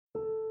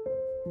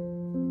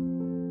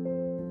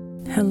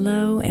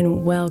Hello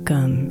and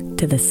welcome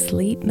to the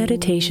Sleep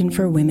Meditation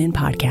for Women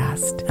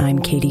podcast. I'm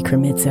Katie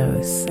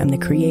Kremitzos. I'm the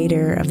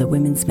creator of the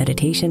Women's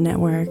Meditation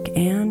Network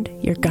and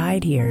your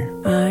guide here.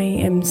 I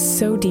am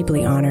so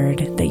deeply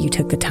honored that you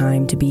took the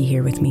time to be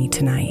here with me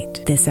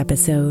tonight. This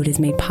episode is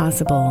made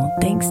possible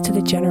thanks to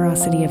the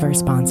generosity of our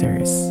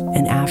sponsors.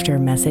 And after a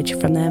message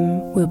from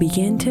them, we'll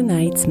begin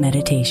tonight's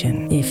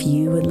meditation. If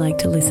you would like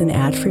to listen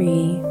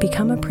ad-free,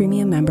 become a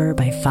premium member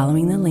by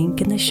following the link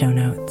in the show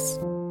notes.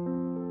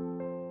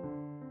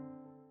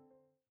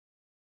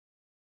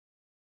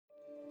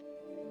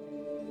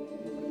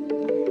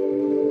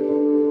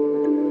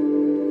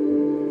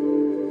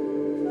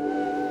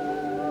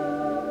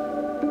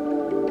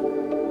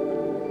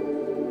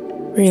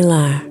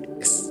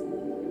 Relax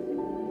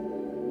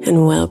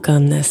and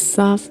welcome the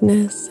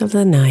softness of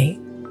the night,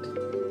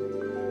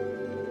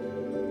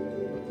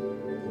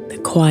 the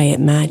quiet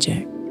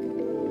magic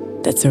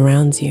that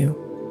surrounds you.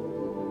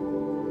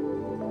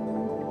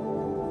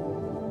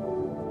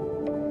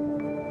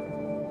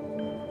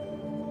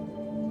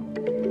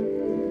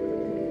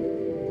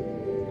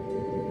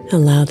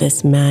 Allow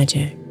this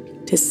magic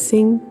to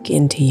sink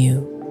into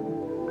you,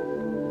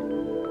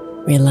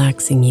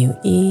 relaxing you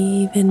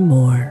even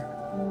more.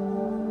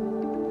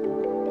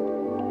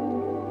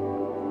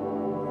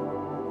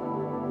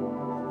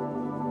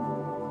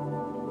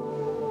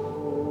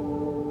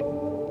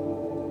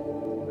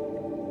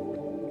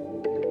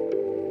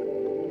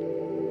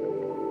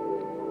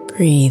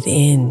 Breathe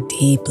in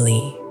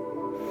deeply,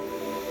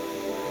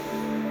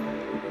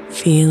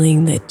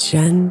 feeling the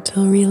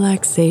gentle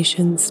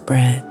relaxation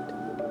spread,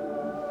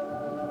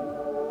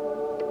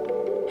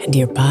 and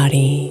your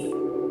body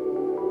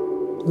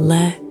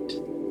let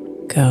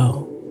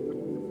go.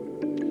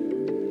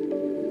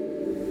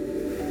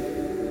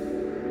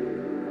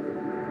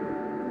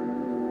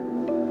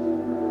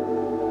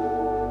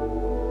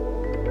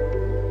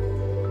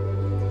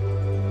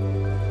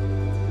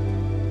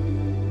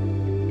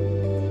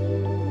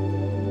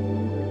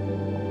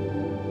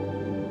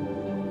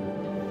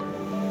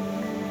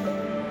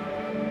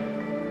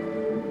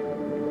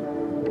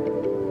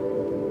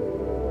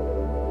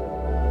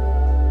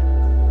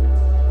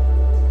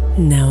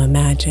 Now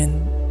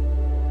imagine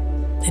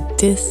the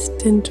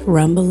distant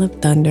rumble of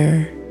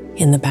thunder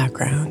in the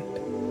background,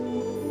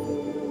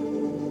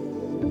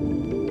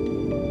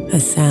 a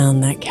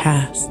sound that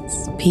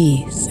casts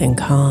peace and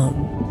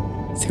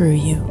calm through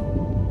you.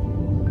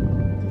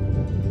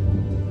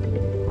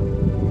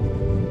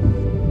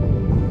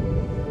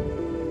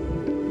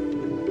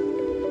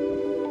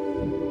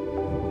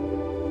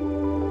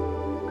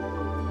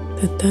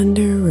 The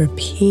thunder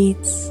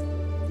repeats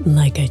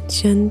like a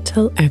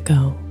gentle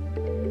echo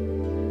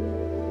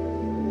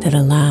that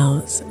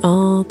allows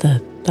all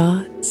the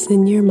thoughts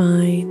in your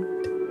mind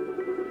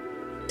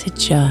to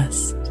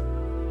just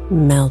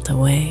melt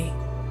away.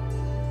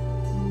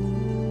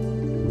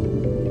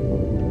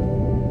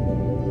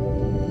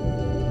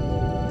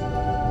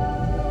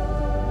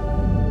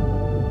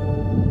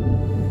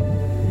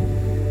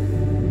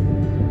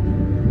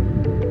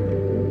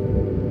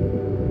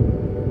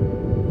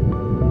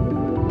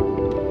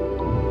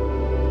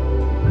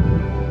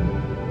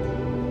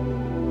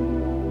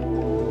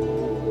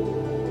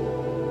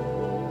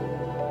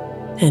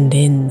 And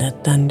in the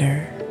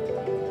thunder,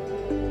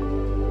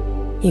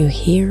 you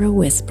hear a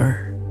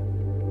whisper.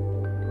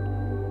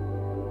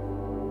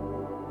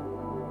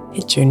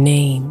 It's your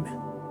name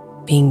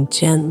being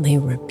gently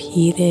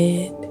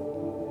repeated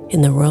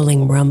in the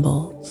rolling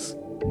rumbles.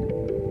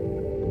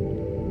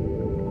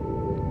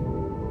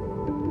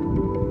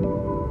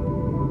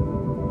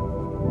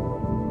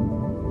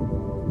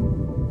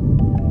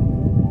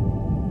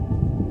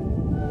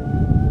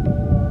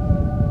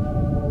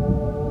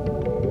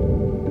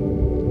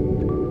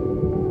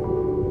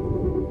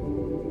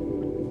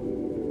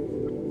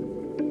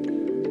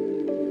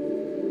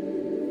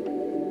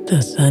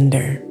 The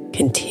thunder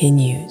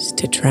continues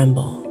to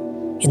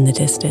tremble in the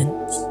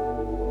distance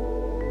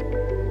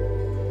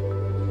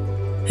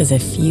as a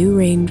few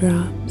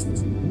raindrops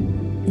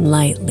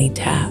lightly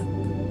tap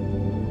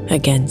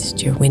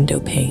against your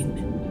window pane.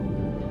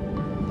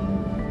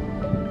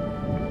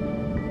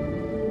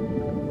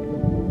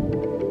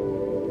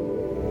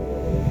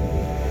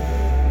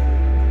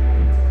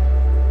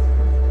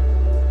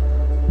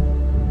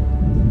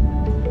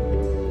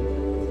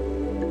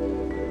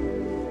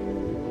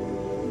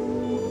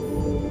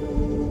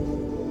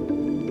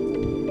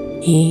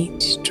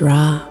 Each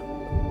drop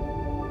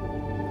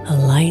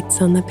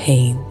alights on the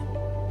pane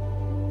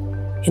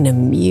in a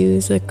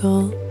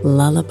musical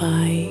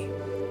lullaby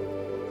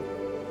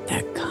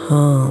that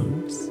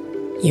calms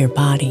your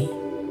body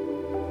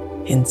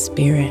and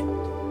spirit.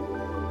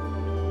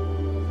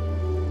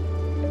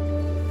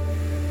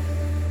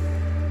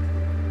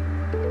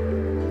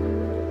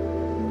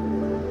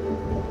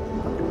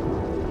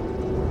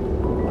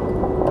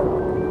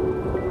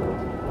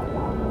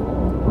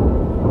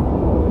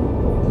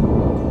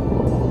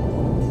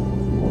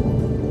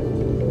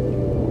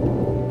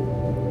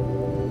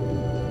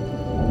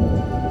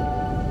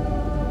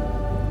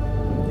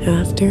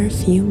 After a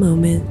few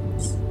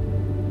moments,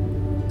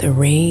 the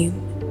rain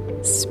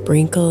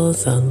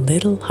sprinkles a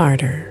little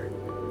harder,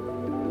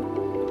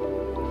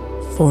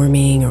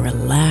 forming a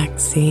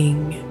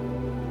relaxing,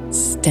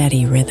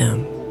 steady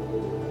rhythm.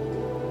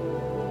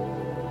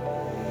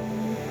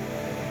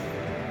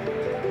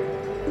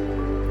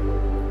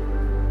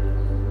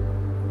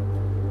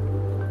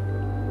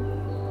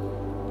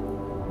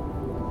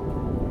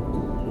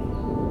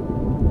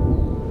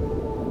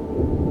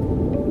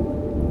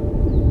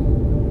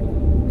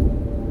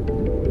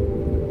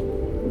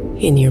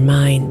 In your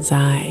mind's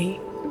eye,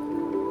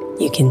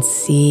 you can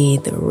see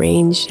the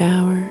rain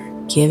shower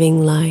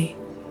giving life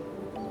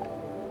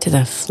to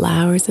the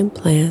flowers and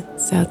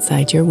plants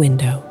outside your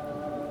window.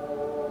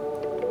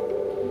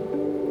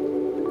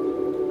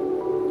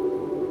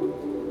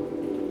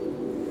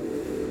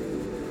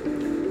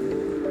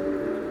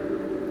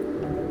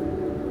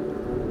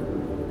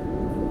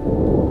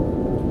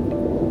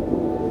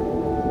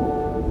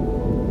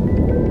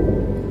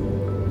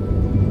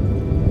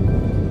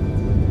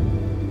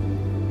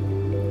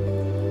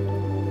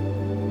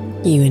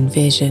 You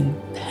envision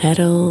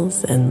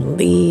petals and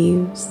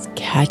leaves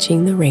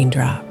catching the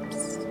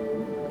raindrops,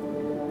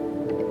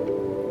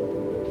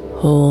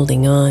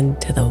 holding on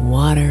to the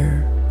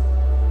water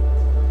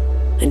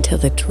until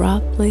the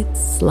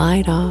droplets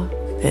slide off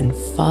and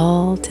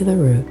fall to the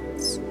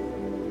roots.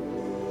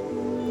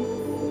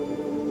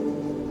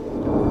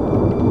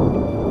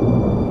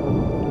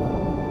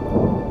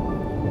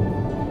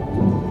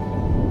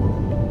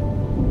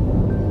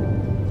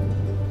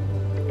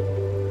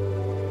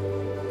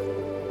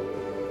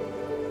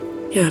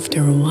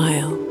 After a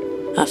while,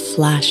 a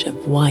flash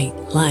of white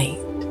light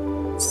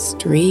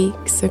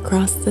streaks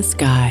across the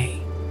sky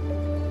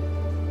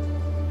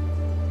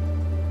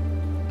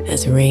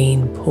as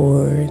rain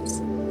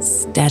pours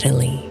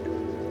steadily,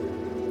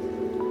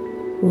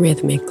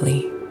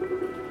 rhythmically.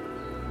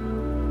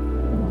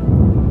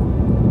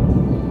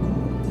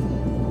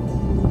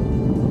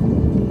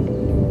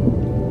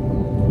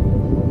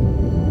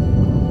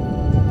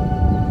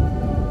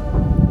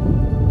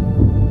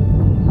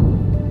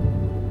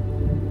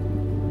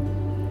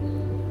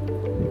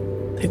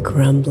 The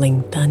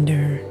grumbling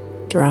thunder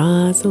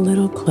draws a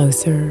little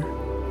closer,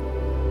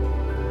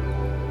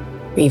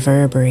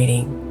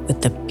 reverberating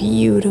with the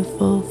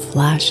beautiful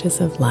flashes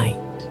of light.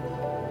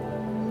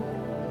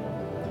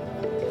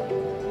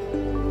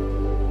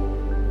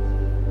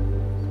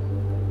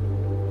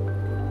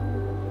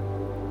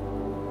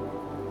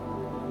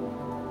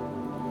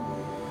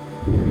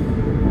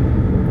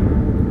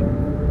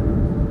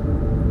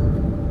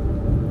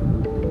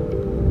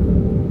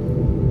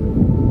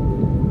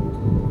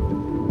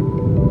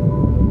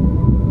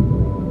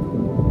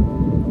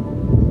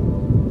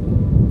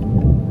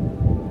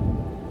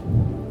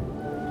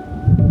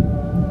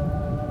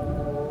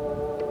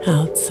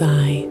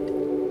 Outside,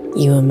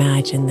 you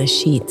imagine the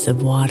sheets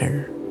of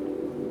water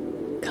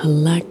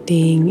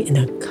collecting in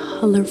a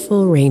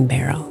colorful rain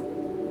barrel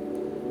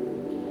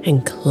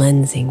and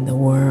cleansing the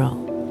world.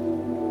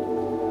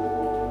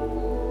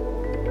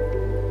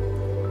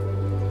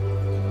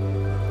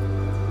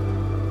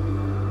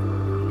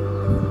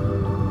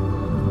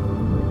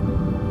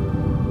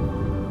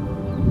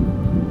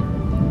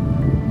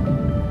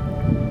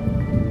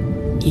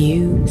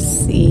 You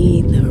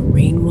see the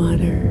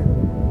rainwater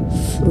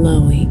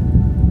flowing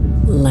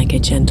like a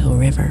gentle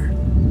river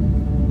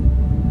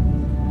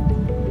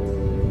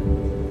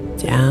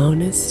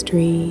down a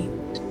street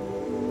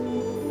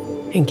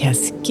and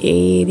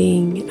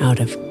cascading out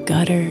of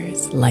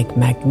gutters like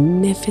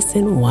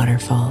magnificent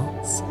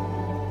waterfalls.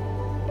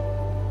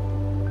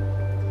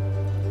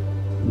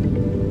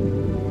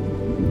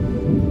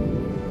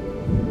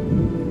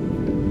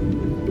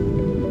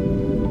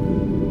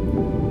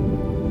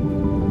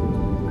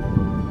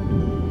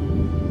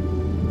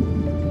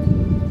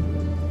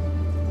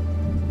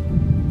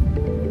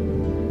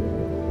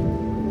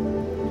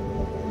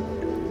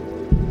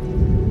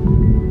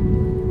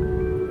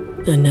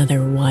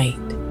 Another white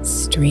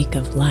streak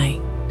of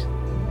light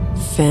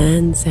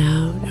fans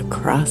out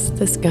across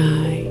the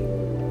sky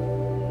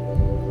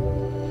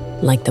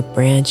like the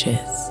branches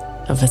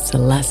of a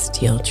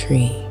celestial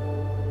tree.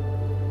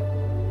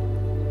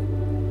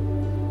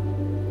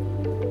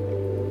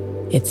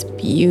 Its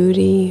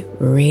beauty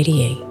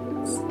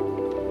radiates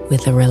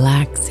with a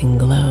relaxing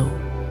glow.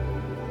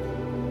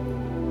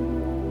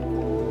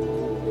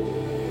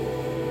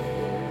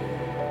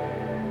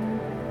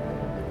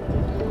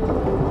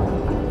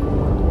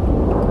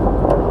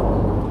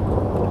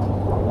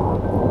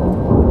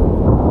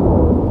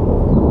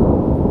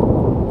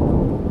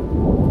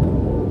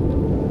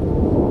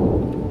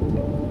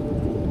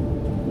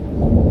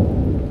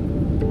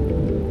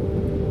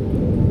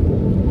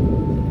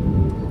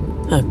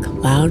 A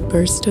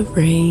cloudburst of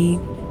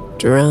rain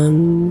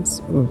drums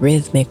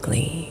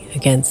rhythmically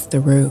against the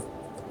roof,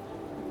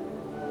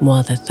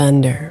 while the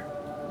thunder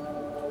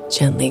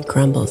gently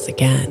grumbles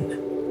again.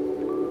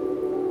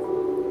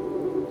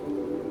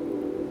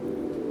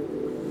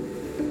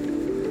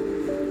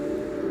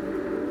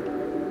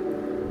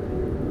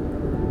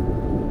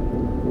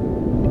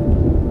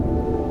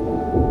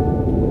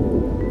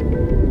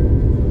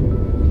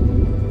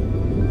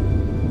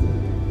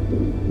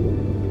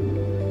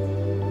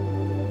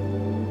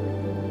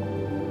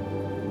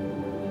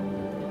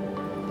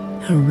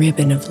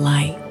 ribbon of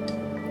light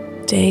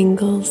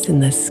dangles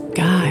in the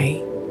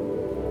sky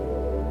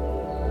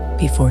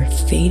before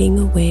fading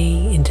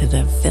away into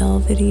the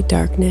velvety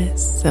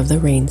darkness of the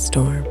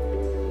rainstorm.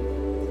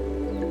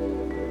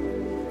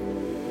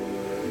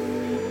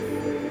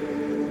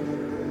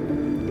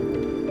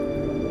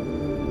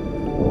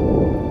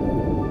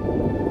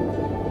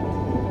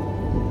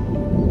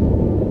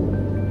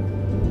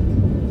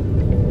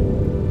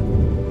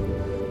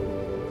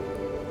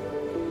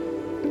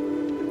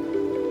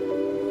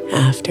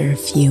 After a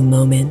few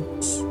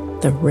moments,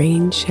 the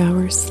rain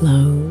shower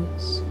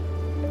slows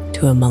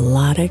to a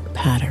melodic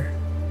patter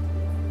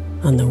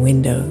on the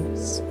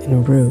windows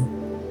and roof.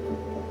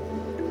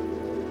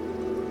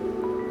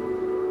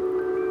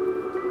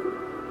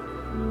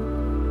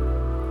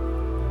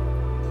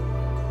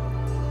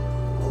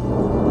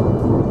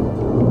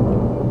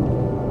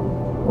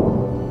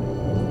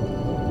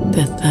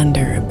 The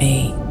thunder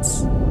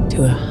abates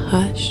to a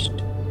hushed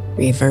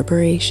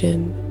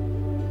reverberation,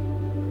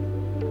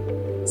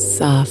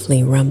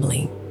 softly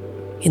rumbling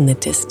in the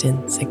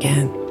distance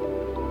again.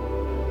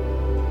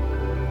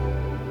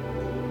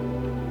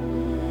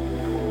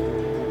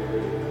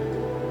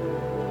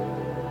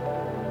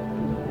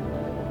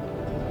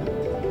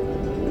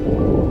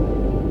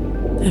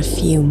 A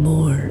few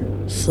more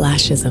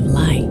flashes of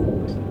light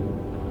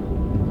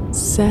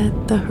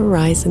set the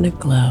horizon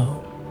aglow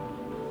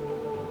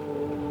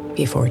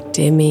before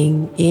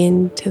dimming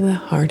into the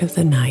heart of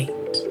the night.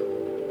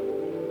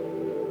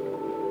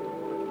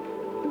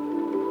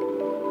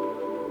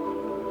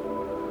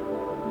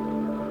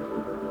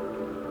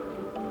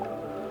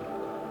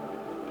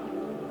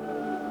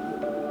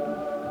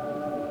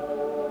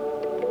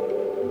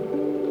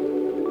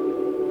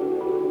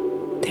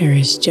 There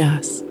is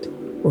just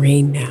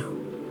rain now.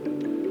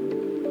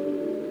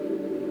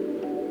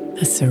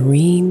 A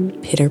serene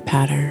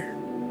pitter-patter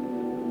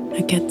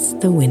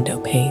against the window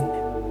pane.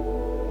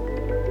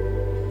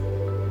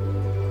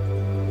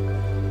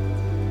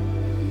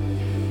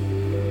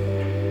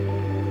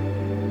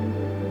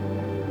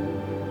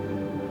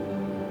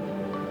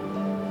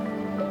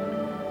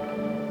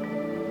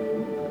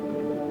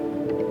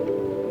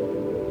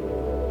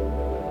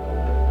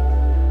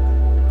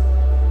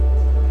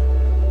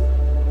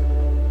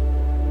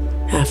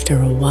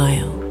 After a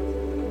while,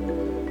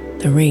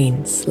 the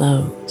rain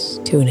slows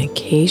to an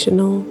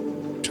occasional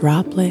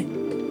droplet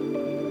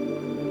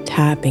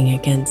tapping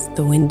against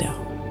the window.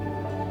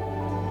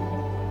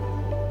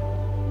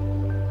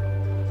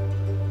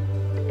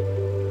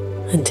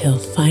 Until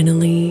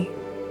finally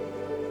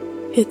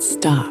it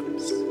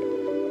stops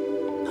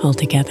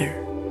altogether.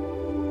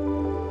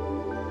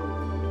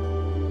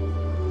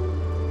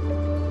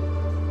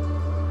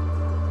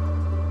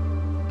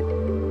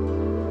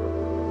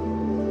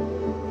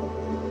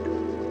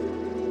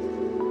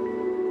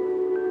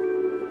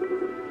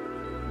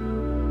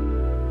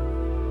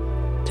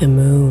 The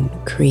moon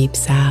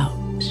creeps out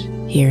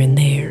here and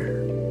there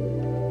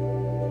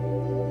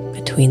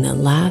between the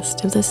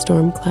last of the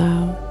storm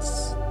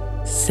clouds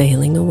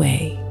sailing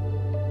away.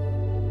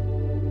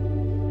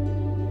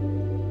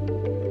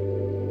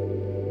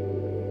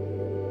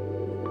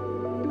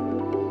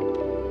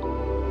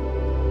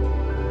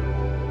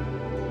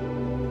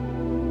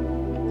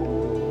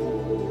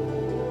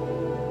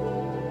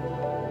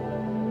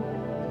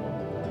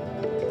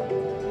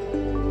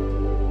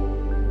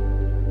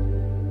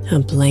 A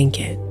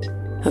blanket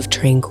of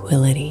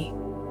tranquility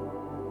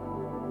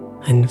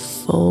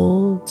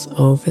unfolds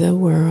over the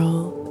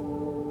world,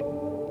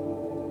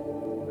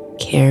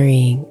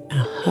 carrying a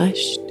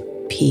hushed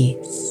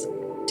peace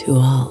to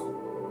all.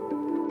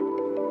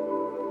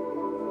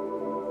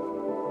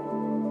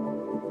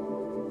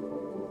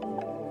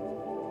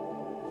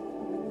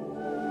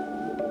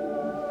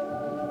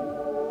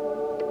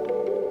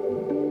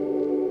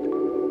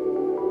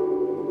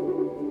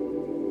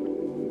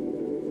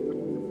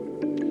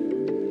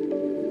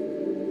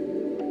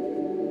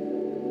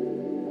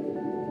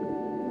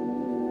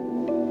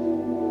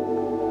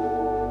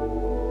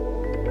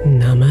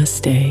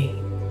 Namaste,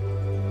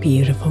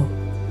 beautiful.